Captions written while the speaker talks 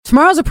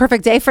Tomorrow's a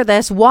perfect day for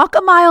this. Walk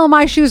a Mile in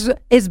My Shoes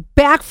is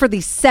back for the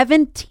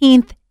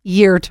 17th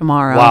year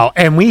tomorrow. Wow.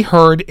 And we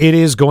heard it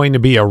is going to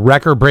be a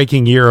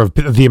record-breaking year of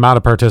the amount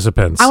of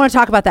participants. I want to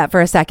talk about that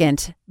for a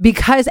second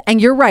and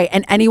you're right,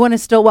 and anyone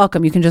is still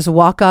welcome. You can just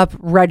walk up,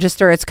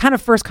 register. It's kind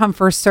of first come,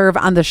 first serve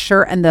on the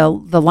shirt and the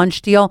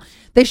lunch deal.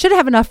 They should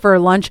have enough for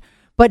lunch,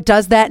 but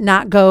does that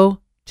not go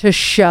to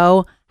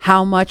show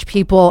how much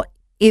people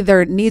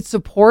either need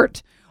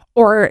support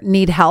or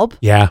need help?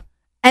 Yeah.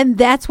 And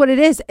that's what it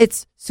is.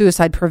 It's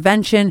suicide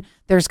prevention.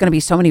 There's going to be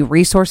so many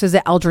resources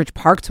at Eldridge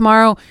Park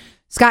tomorrow.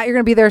 Scott, you're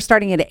going to be there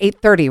starting at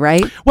 8:30,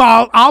 right?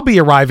 Well, I'll be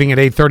arriving at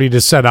 8:30 to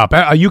set up.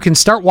 You can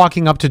start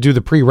walking up to do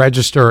the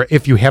pre-register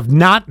if you have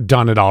not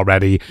done it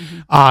already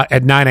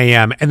at 9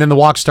 a.m. And then the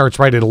walk starts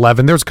right at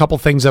 11. There's a couple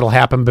things that'll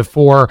happen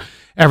before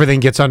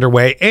everything gets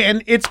underway.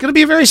 And it's going to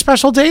be a very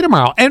special day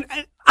tomorrow. And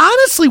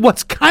honestly,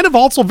 what's kind of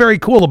also very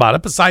cool about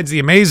it, besides the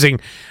amazing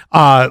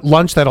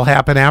lunch that'll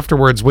happen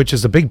afterwards, which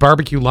is a big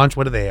barbecue lunch.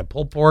 What do they have?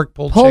 Pulled pork,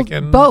 pulled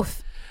chicken?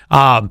 Both.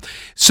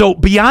 So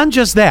beyond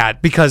just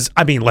that, because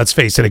I mean, let's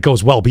face it, it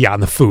goes well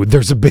beyond the food.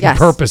 There's a big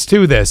purpose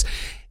to this.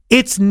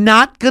 It's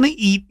not going to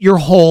eat your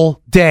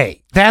whole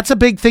day. That's a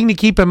big thing to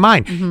keep in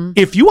mind. Mm-hmm.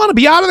 If you want to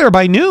be out of there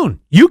by noon,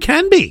 you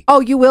can be. Oh,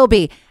 you will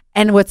be.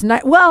 And what's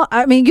not, well,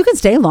 I mean, you can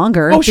stay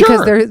longer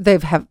because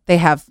they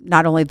have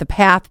not only the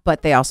path,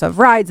 but they also have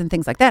rides and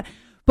things like that.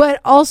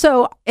 But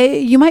also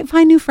you might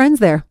find new friends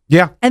there.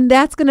 Yeah. And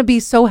that's going to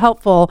be so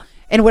helpful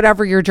in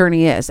whatever your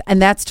journey is.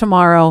 And that's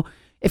tomorrow.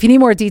 If you need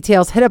more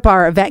details, hit up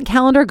our event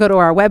calendar, go to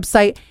our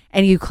website,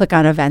 and you click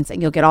on events,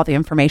 and you'll get all the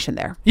information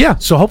there. Yeah,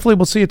 so hopefully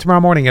we'll see you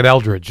tomorrow morning at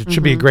Eldridge. It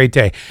should be a great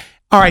day.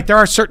 All right, there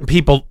are certain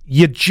people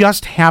you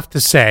just have to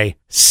say,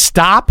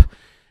 stop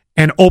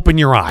and open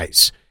your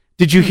eyes.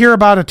 Did you hear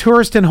about a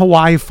tourist in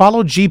Hawaii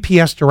followed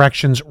GPS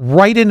directions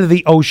right into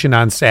the ocean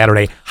on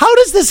Saturday? How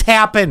does this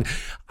happen?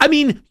 I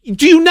mean,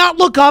 do you not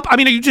look up? I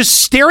mean, are you just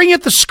staring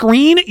at the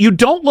screen? You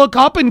don't look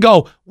up and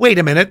go, wait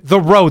a minute, the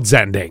road's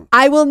ending.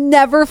 I will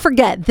never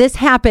forget. This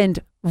happened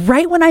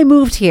right when I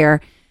moved here.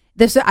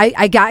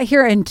 I got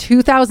here in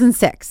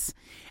 2006,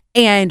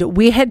 and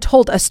we had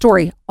told a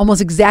story almost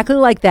exactly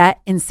like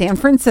that in San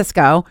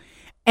Francisco,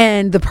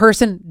 and the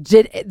person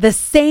did the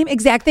same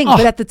exact thing.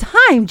 But at the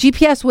time,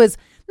 GPS was,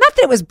 not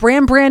that it was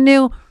brand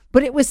new,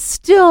 but it was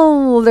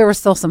still, there were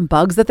still some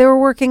bugs that they were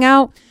working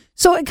out.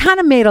 So it kind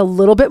of made a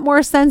little bit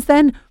more sense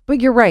then, but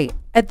you're right.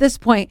 At this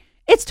point,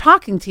 it's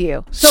talking to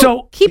you.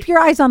 So keep your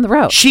eyes on the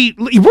road. She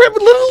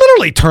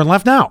literally turn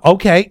left now.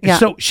 Okay. Yeah.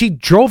 So she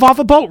drove off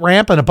a boat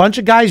ramp and a bunch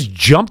of guys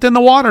jumped in the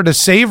water to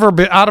save her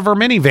out of her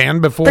minivan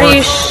before. Are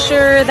you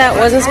sure that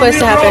wasn't supposed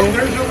to happen?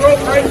 There's a rope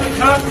right in the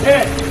top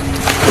pit.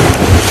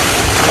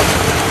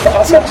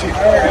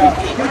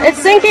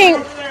 It's sinking.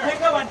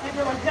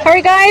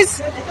 Hurry, guys.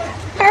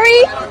 Hurry.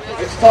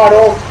 It's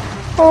Taro.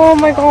 Oh,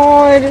 my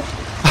God.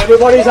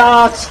 Everybody's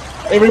out.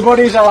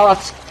 Everybody's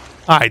out.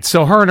 All right,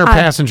 so her and her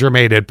passenger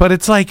made it, but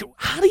it's like,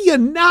 how do you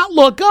not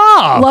look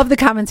up? Love the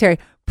commentary.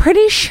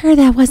 Pretty sure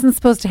that wasn't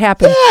supposed to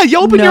happen. Yeah, you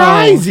open your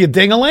eyes, you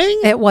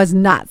ding-a-ling. It was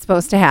not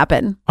supposed to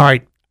happen. All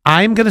right,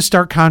 I'm going to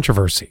start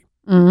controversy.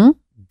 Mm-hmm.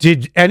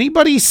 Did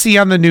anybody see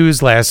on the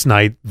news last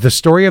night the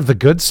story of the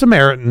Good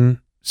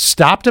Samaritan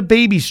stopped a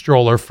baby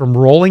stroller from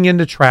rolling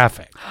into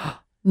traffic?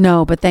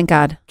 No, but thank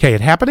God. Okay, it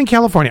happened in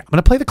California. I'm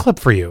going to play the clip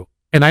for you.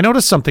 And I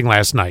noticed something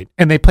last night,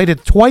 and they played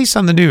it twice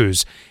on the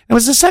news. It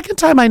was the second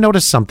time I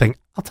noticed something.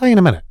 I'll tell you in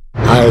a minute.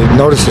 I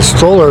noticed the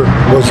stroller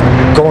was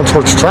going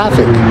towards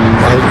traffic.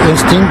 I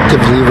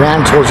instinctively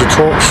ran towards the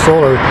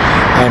stroller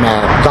and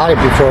got it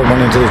before it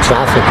went into the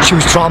traffic. She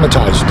was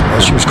traumatized.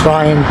 She was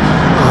crying.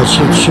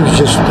 She was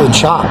just in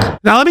shock.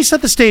 Now, let me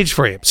set the stage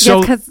for you.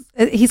 So, because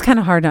he's kind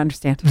of hard to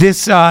understand.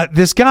 This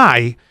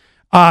guy,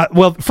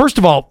 well, first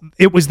of all,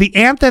 it was the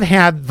aunt that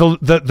had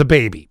the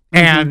baby.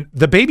 And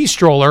the baby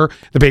stroller,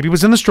 the baby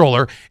was in the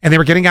stroller, and they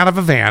were getting out of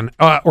a van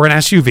or an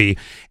SUV,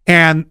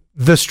 and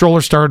the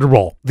stroller started to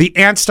roll. The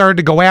aunt started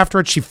to go after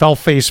it. She fell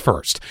face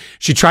first.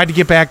 She tried to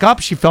get back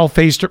up. She fell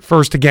face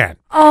first again.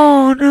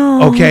 Oh,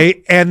 no.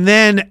 Okay. And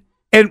then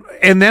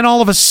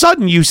all of a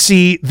sudden you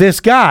see this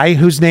guy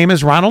whose name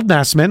is Ronald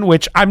Nessman,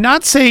 which I'm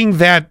not saying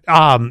that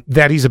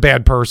he's a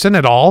bad person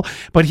at all,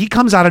 but he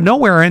comes out of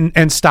nowhere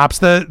and stops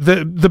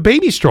the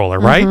baby stroller,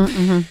 right?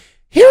 Mm-hmm.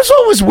 Here's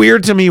what was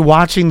weird to me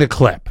watching the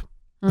clip.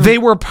 They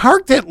were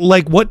parked at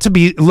like what to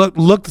be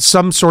looked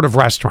some sort of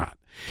restaurant.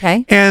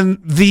 Okay. And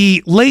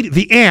the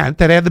aunt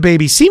that had the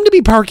baby seemed to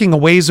be parking a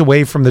ways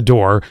away from the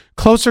door,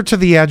 closer to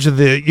the edge of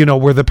the,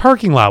 where the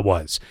parking lot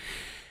was.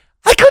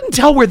 I couldn't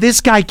tell where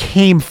this guy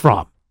came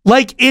from.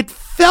 Like, it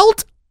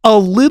felt a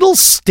little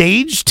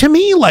staged to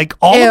me. Like,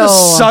 all of a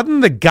sudden,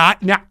 the guy...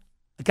 Now,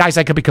 guys,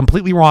 I could be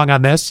completely wrong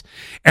on this,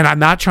 and I'm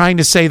not trying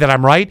to say that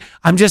I'm right.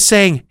 I'm just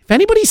saying, if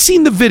anybody's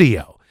seen the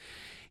video,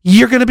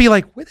 you're going to be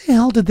like, where the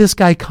hell did this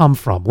guy come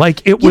from?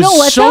 Like, it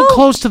was so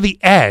close to the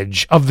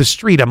edge of the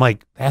street. I'm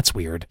like, that's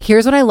weird.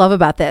 Here's what I love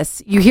about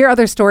this. You hear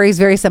other stories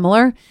very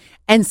similar,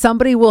 and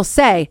somebody will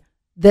say,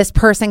 this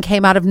person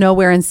came out of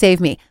nowhere and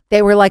saved me.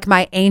 They were like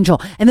my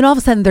angel. And then all of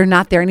a sudden they're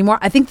not there anymore.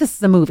 I think this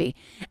is a movie.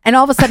 And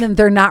all of a sudden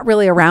they're not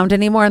really around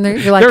anymore. And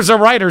you're like, there's a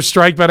writer's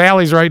strike, but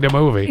Allie's writing a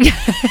movie.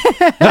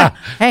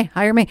 hey,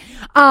 hire me.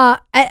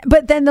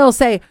 But then they'll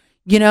say,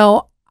 you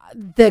know,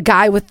 the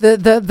guy with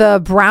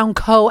the brown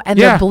coat and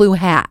the blue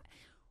hat.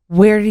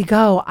 Where did he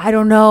go? I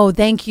don't know.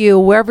 Thank you.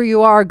 Wherever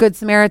you are, Good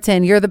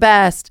Samaritan, you're the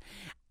best.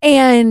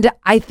 And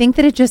I think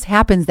that it just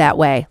happens that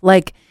way.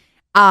 Like,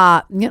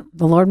 the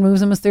Lord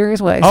moves in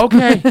mysterious ways.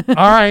 Okay. All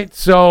right.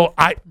 So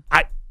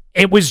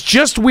it was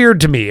just weird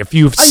to me. If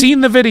you've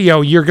seen the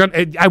video,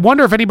 I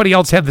wonder if anybody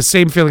else had the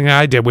same feeling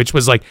I did, which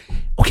was like,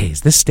 okay,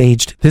 is this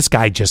staged? This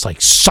guy just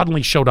like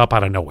suddenly showed up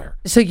out of nowhere.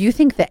 So you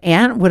think the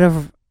aunt would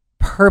have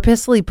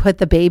purposely put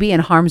the baby in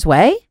harm's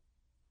way?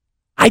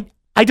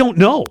 I don't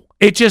know.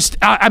 It just,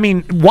 I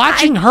mean,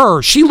 watching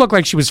her, she looked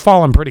like she was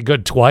falling pretty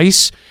good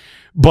twice,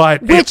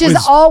 but which is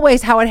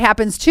always how it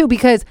happens too,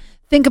 because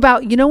think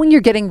about, you know, when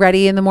you're getting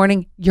ready in the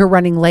morning, you're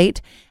running late.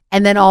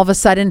 And then all of a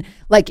sudden,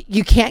 like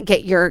you can't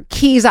get your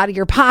keys out of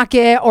your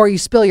pocket or you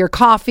spill your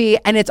coffee.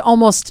 And it's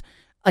almost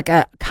like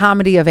a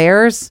comedy of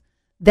errors.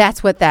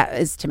 That's what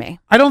that is to me.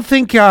 I don't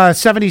think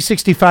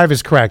 7065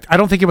 is correct. I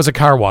don't think it was a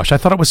car wash. I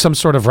thought it was some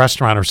sort of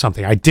restaurant or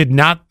something.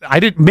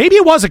 Maybe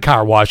it was a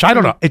car wash. I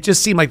don't know. It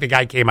just seemed like the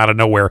guy came out of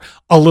nowhere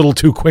a little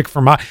too quick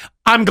for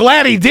I'm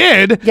glad he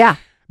did. Yeah.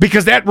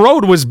 Because that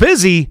road was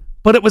busy,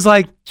 but it was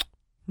like,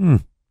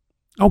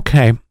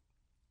 okay.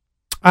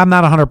 I'm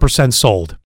not 100% sold.